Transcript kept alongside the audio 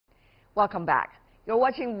Welcome back. You're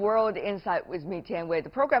watching World Insight with me, Tian Wei. The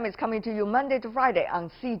program is coming to you Monday to Friday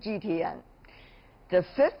on CGTN. The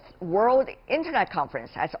 5th World Internet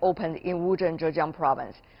Conference has opened in Wuzhen, Zhejiang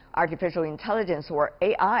province. Artificial intelligence, or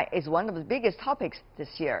AI, is one of the biggest topics this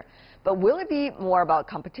year. But will it be more about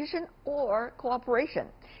competition or cooperation?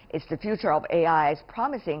 Is the future of AI as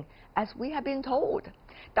promising as we have been told?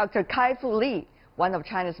 Dr. FuLee, one of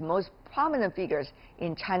China's most prominent figures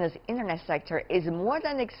in China's internet sector, is more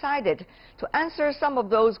than excited to answer some of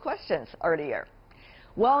those questions earlier.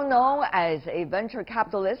 Well known as a venture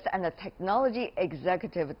capitalist and a technology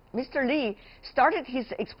executive, Mr. Lee started his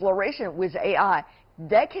exploration with AI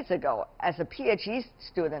decades ago as a PhD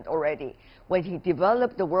student already, when he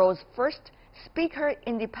developed the world's first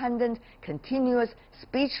speaker-independent continuous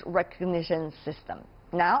speech recognition system.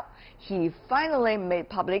 Now, he finally made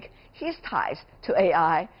public his ties to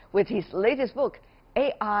AI with his latest book,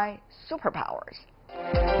 AI Superpowers.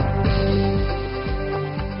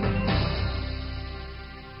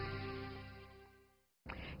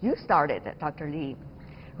 You started, Dr. Lee,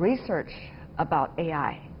 research about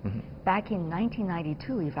AI back in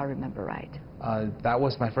 1992, if I remember right. That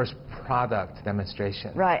was my first product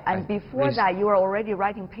demonstration. Right, and before that, you were already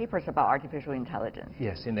writing papers about artificial intelligence.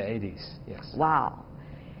 Yes, in the 80s, yes. Wow.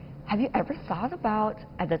 Have you ever thought about,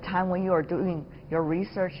 at the time when you were doing your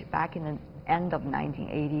research back in the end of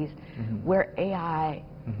 1980s, where AI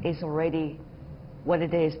is already what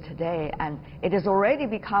it is today, and it has already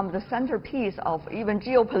become the centerpiece of even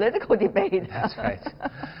geopolitical debate? That's right.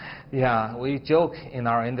 Yeah, we joke in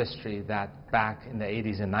our industry that back in the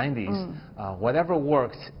 80s and 90s, whatever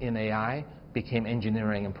worked in AI became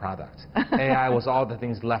engineering and product. AI was all the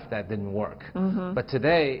things left that didn't work. But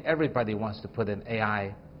today, everybody wants to put an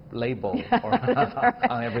AI label or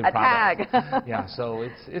on every product. Tag. Yeah, so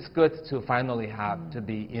it's good to finally have to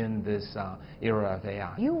be in this era of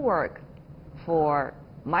AI. You work for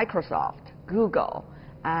Microsoft, Google,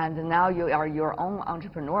 and now you are your own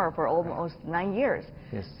entrepreneur for almost 9 years.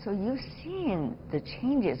 Yes. So you've seen the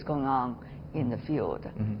changes going on in the field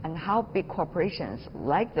and how big corporations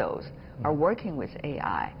like those are working with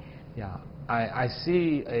AI. Yeah, I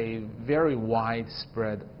see a very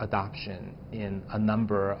widespread adoption in a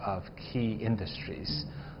number of key industries.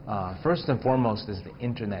 First and foremost is the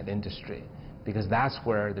internet industry, because that's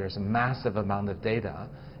where there's a massive amount of data,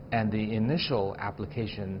 and the initial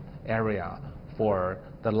application area for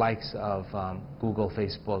the likes of Google,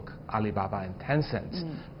 Facebook, Alibaba, and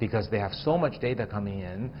Tencent, because they have so much data coming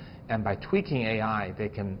in, and by tweaking AI,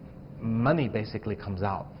 money basically comes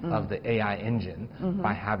out of the AI engine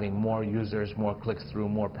by having more users, more clicks through,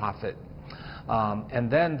 more profit.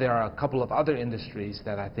 And then there are a couple of other industries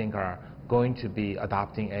that I think are going to be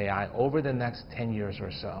adopting AI over the next 10 years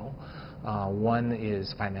or so. One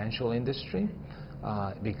is financial industry,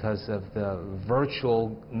 because of the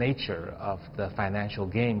virtual nature of the financial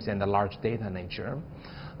games and the large data nature.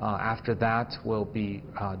 After that will be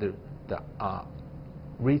the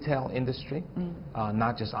retail industry,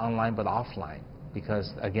 not just online but offline,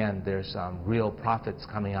 because again, there's real profits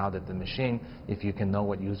coming out of the machine if you can know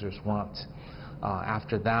what users want.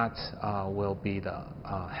 After that will be the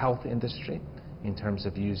health industry, in terms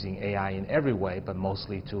of using AI in every way, but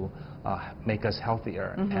mostly to make us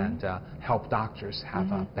healthier and help doctors have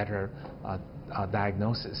a better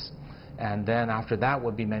diagnosis. And then after that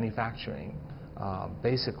would be manufacturing,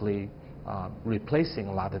 basically replacing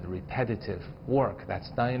a lot of the repetitive work that's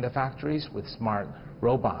done in the factories with smart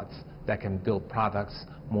robots that can build products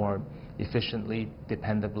more efficiently,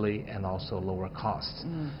 dependably, and also lower costs.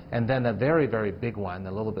 And then a very, very big one,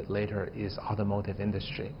 a little bit later, is automotive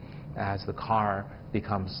industry, as the car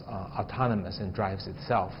becomes autonomous and drives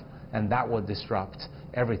itself. And that will disrupt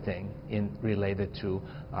everything related to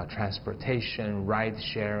transportation,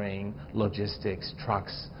 ride-sharing, logistics,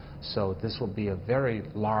 trucks. So this will be a very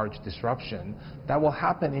large disruption that will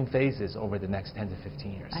happen in phases over the next 10 to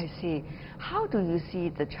 15 years. I see. How do you see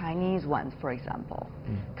the Chinese ones, for example,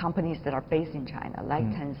 companies that are based in China, like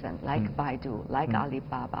Tencent, like Baidu, like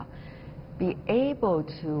Alibaba, be able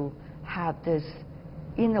to have this,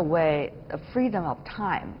 in a way, a freedom of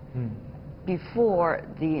time before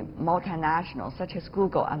the multinationals, such as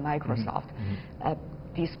Google and Microsoft,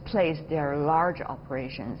 displace their large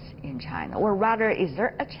operations in China? Or rather, is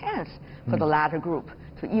there a chance for the latter group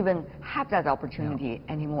to even have that opportunity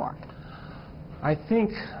anymore? I think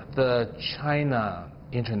the China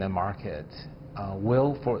internet market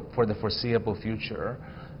will, for the foreseeable future,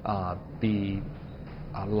 be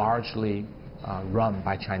largely run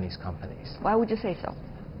by Chinese companies. Why would you say so?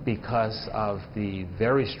 Because of the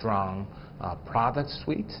very strong product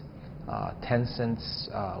suite. Tencent's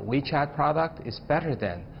WeChat product is better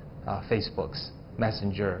than Facebook's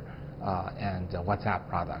Messenger and WhatsApp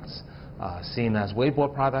products. Seen as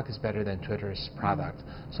Weibo product is better than Twitter's product.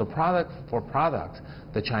 So product for product,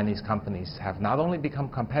 the Chinese companies have not only become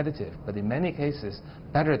competitive, but in many cases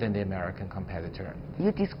better than the American competitor.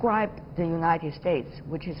 You described the United States,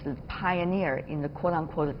 which is the pioneer in the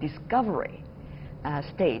quote-unquote discovery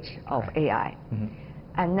stage of AI.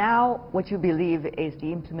 And now what you believe is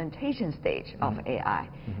the implementation stage of AI.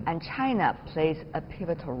 And China plays a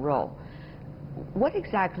pivotal role. What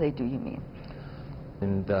exactly do you mean?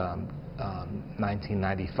 In the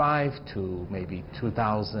 1995 to maybe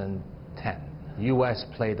 2010, U.S.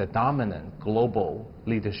 played a dominant global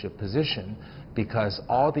leadership position because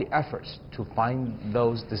all the efforts to find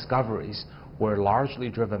those discoveries were largely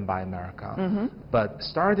driven by America. But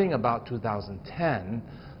starting about 2010,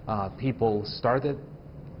 people started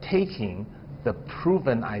taking the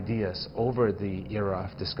proven ideas over the era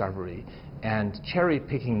of discovery and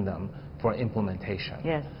cherry-picking them for implementation.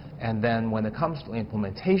 Yes. And then when it comes to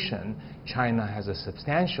implementation, China has a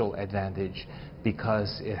substantial advantage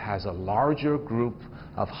because it has a larger group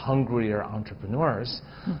of hungrier entrepreneurs,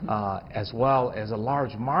 as well as a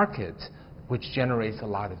large market which generates a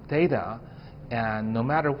lot of data. And no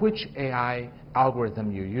matter which AI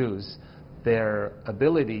algorithm you use, their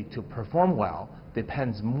ability to perform well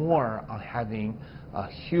depends more on having a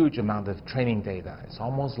huge amount of training data. It's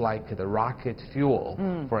almost like the rocket fuel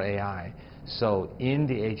for AI. So in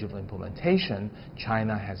the age of implementation,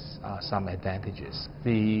 China has some advantages.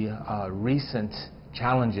 The recent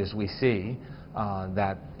challenges we see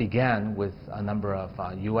that began with a number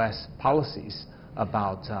of U.S. policies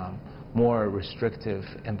about more restrictive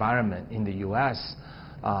environment in the U.S.,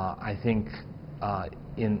 I think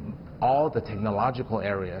in all the technological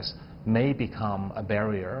areas may become a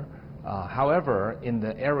barrier. However, in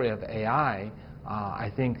the area of AI,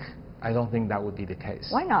 I don't think that would be the case.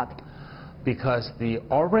 Why not? Because the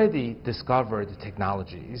already discovered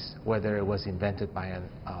technologies, whether it was invented by an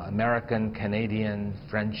American, Canadian,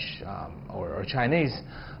 French, or Chinese,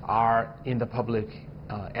 are in the public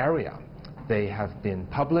area. They have been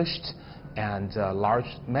published, and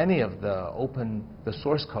many of the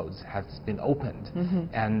source codes have been opened.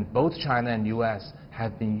 And both China and U.S.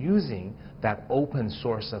 have been using that open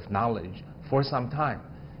source of knowledge for some time.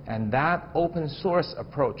 And that open source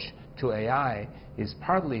approach to AI is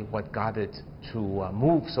partly what got it to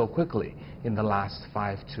move so quickly in the last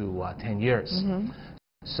 5 to 10 years.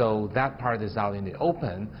 So that part is out in the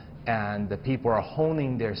open, and the people are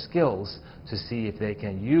honing their skills to see if they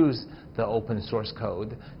can use the open source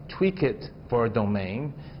code, tweak it for a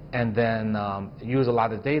domain, and then use a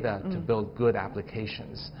lot of data to build good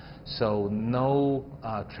applications. So no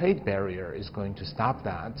trade barrier is going to stop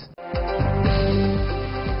that.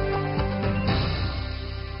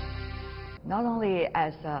 Not only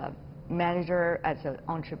as a manager, as an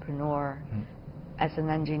entrepreneur, as an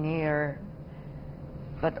engineer,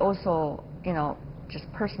 but also, you know,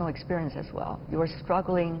 just personal experience as well. You were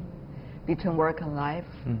struggling between work and life.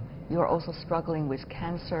 You were also struggling with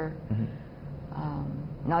cancer.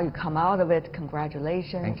 Now you come out of it,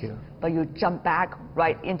 congratulations. Thank you. But you jump back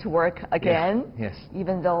right into work again, yes.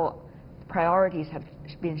 Even though priorities have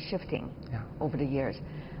been shifting over the years.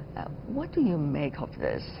 What do you make of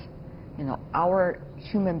this? You know, our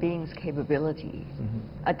human beings' capability,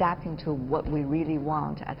 adapting to what we really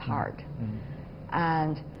want at heart.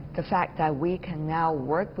 And the fact that we can now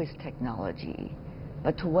work with technology,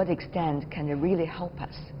 but to what extent can it really help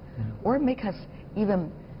us? Or make us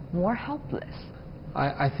even more helpless?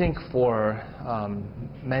 I think for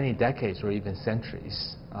many decades or even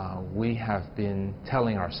centuries, we have been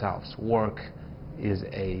telling ourselves work is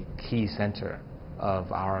a key center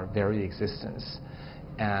of our very existence.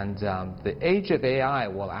 And the age of AI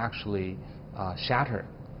will actually shatter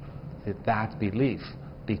that belief,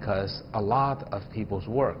 because a lot of people's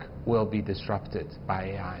work will be disrupted by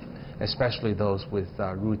AI, especially those with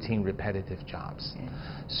routine, repetitive jobs.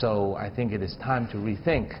 So I think it is time to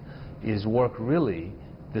rethink, is work really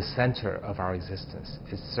the center of our existence?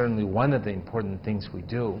 It's certainly one of the important things we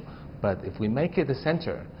do, but if we make it the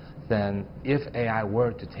center, then if AI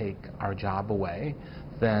were to take our job away,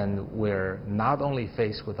 then we're not only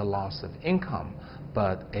faced with a loss of income,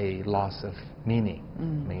 but a loss of meaning. I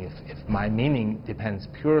mean, if my meaning depends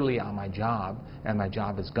purely on my job, and my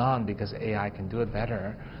job is gone because AI can do it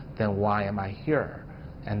better, then why am I here?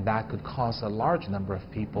 And that could cause a large number of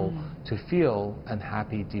people to feel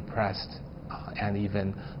unhappy, depressed, and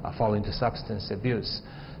even fall into substance abuse.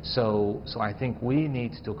 So I think we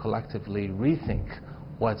need to collectively rethink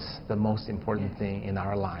what's the most important thing in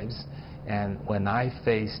our lives. And when I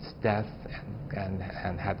faced death and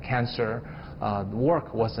had cancer,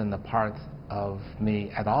 work wasn't a part of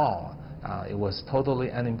me at all. It was totally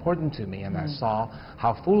unimportant to me, and I saw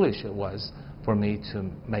how foolish it was for me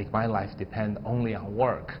to make my life depend only on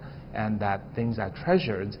work, and that things I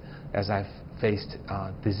treasured as I faced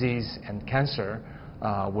disease and cancer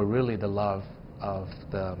were really the love of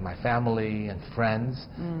my family and friends,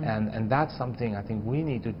 and that's something I think we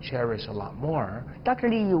need to cherish a lot more. Dr.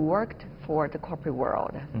 Lee, you worked for the corporate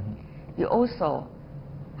world. You also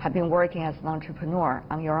have been working as an entrepreneur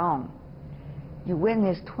on your own. You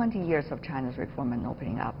witnessed 20 years of China's reform and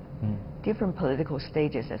opening up, different political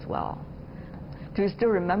stages as well. Do you still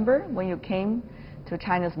remember when you came to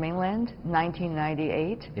China's mainland,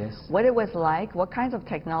 1998? Yes. What it was like? What kinds of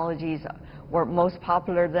technologies were most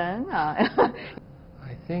popular then?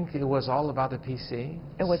 I think it was all about the PC.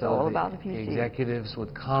 It was all about the PC. The executives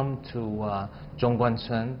would come to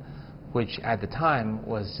Zhongguancun, which at the time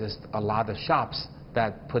was just a lot of shops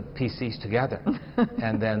that put PCs together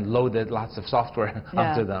and then loaded lots of software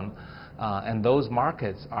onto them. And those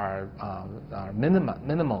markets are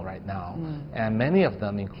minimal right now. And many of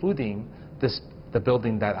them, including the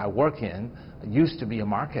building that I work in, used to be a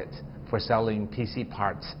market for selling PC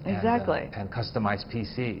parts and customized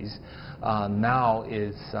PCs. Now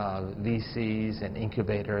it's VCs and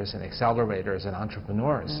incubators and accelerators and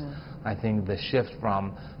entrepreneurs. I think the shift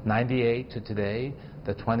from 98 to today,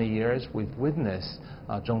 the 20 years, we've witnessed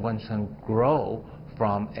Zhongguancun grow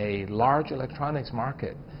from a large electronics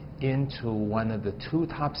market into one of the 2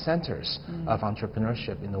 top centers of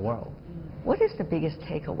entrepreneurship in the world. What is the biggest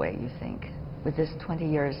takeaway, you think, with this 20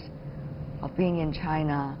 years of being in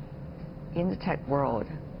China, in the tech world,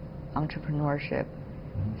 entrepreneurship,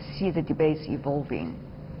 see the debates evolving?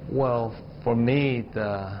 Well, for me,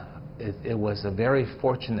 it was very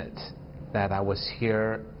fortunate that I was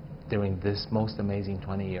here during this most amazing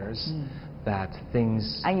 20 years, that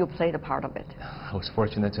things... And you played a part of it. I was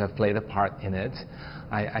fortunate to have played a part in it.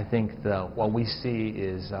 I think what we see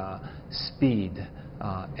is speed,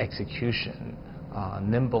 execution,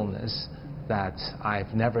 nimbleness that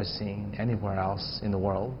I've never seen anywhere else in the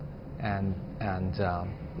world. And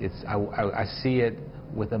I see it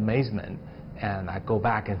with amazement, and I go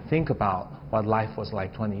back and think about what life was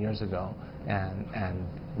like 20 years ago, and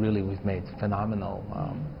really we've made phenomenal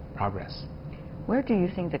progress. Where do you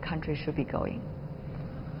think the country should be going,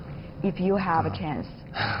 if you have a chance?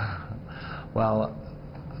 Well,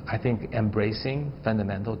 I think embracing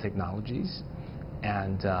fundamental technologies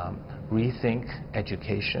and rethink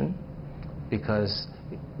education, because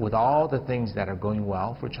with all the things that are going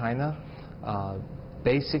well for China,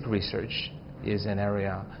 basic research is an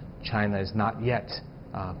area China is not yet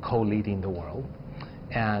co-leading the world.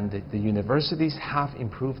 And the universities have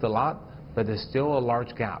improved a lot, but there's still a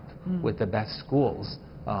large gap with the best schools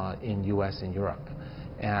in US and Europe.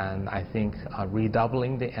 And I think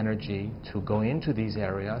redoubling the energy to go into these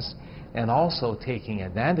areas, and also taking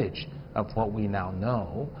advantage of what we now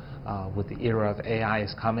know with the era of AI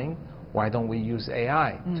is coming. Why don't we use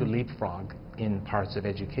AI to leapfrog in parts of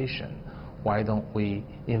education? Why don't we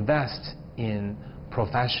invest in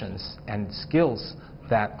professions and skills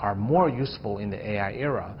that are more useful in the AI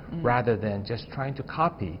era, rather than just trying to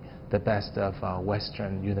copy the best of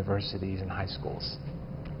Western universities and high schools?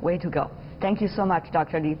 Way to go. Thank you so much,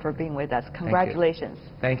 Dr. Lee, for being with us. Congratulations.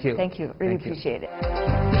 Thank you. Thank you. Really appreciate it.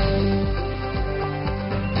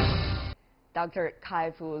 Dr.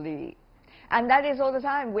 FuLee. And that is all the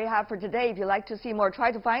time we have for today. If you'd like to see more,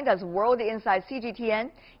 try to find us World Insight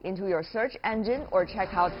CGTN into your search engine, or check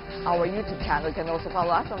out our YouTube channel. You can also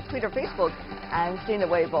follow us on Twitter, Facebook, and Sina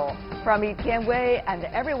Weibo. From me, Tian Wei, and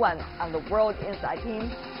everyone on the World Insight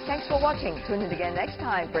team, thanks for watching. Tune in again next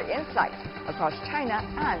time for insights across China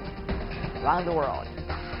and around the world.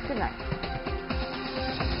 Good night.